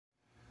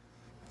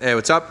Hey,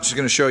 what's up? Just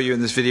going to show you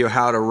in this video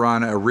how to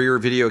run a rear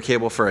video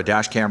cable for a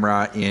dash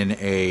camera in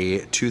a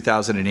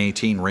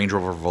 2018 Range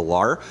Rover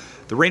Velar.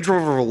 The Range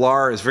Rover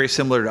Velar is very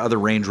similar to other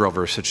Range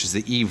Rovers such as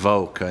the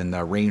Evoque and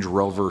the Range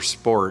Rover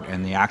Sport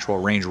and the actual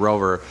Range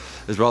Rover,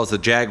 as well as the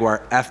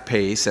Jaguar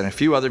F-Pace and a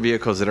few other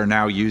vehicles that are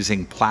now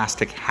using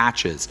plastic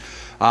hatches.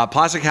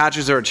 Plastic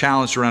hatches are a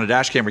challenge to run a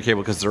dash camera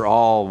cable because they're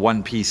all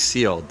one-piece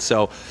sealed.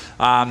 So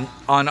on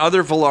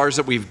other Velars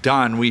that we've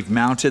done, we've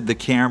mounted the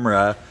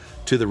camera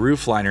to the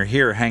roof liner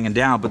here hanging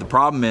down, but the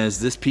problem is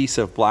this piece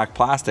of black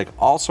plastic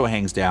also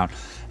hangs down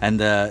and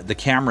the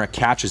camera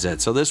catches it.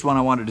 So this one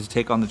I wanted to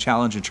take on the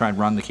challenge and try and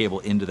run the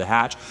cable into the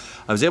hatch.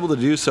 I was able to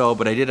do so,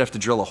 but I did have to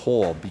drill a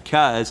hole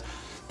because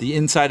the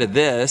inside of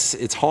this,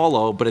 it's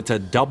hollow, but it's a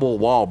double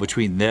wall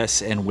between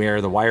this and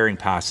where the wiring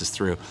passes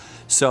through.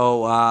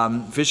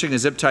 So fishing a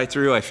zip tie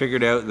through, I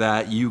figured out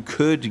that you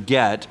could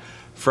get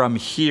from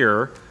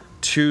here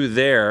to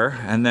there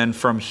and then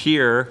from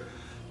here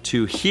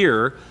to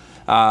here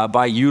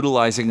by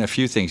utilizing a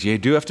few things. You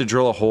do have to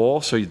drill a hole,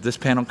 so this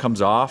panel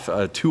comes off.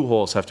 2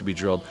 holes have to be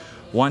drilled,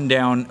 one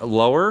down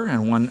lower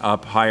and one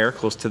up higher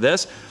close to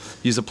this.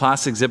 Use a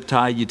plastic zip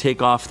tie. You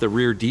take off the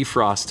rear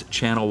defrost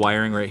channel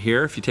wiring right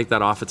here. If you take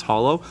that off, it's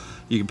hollow.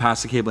 You can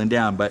pass the cabling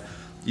down, but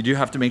you do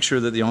have to make sure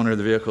that the owner of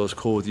the vehicle is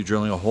cool with you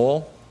drilling a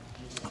hole.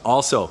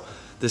 Also,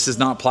 this is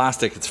not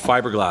plastic, it's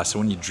fiberglass. So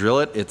when you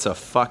drill it, it's a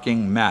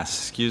fucking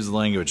mess. Excuse the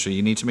language. So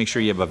you need to make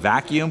sure you have a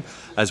vacuum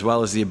as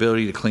well as the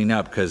ability to clean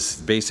up,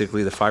 because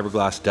basically the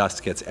fiberglass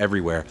dust gets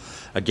everywhere.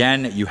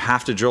 Again, you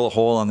have to drill a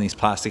hole on these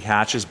plastic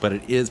hatches, but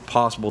it is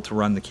possible to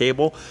run the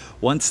cable.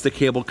 Once the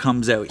cable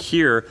comes out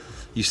here,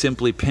 you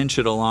simply pinch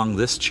it along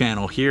this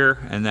channel here,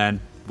 and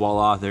then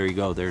voila, there you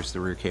go, there's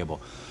the rear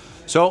cable.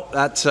 So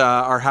that's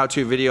our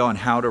how-to video on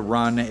how to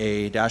run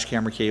a dash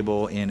camera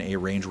cable in a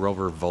Range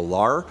Rover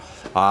Velar.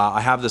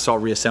 I have this all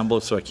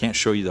reassembled, so I can't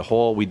show you the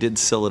hole. We did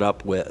seal it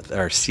up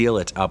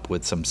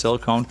with some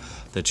silicone,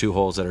 the 2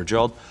 holes that are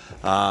drilled,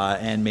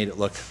 and made it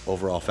look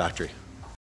overall factory.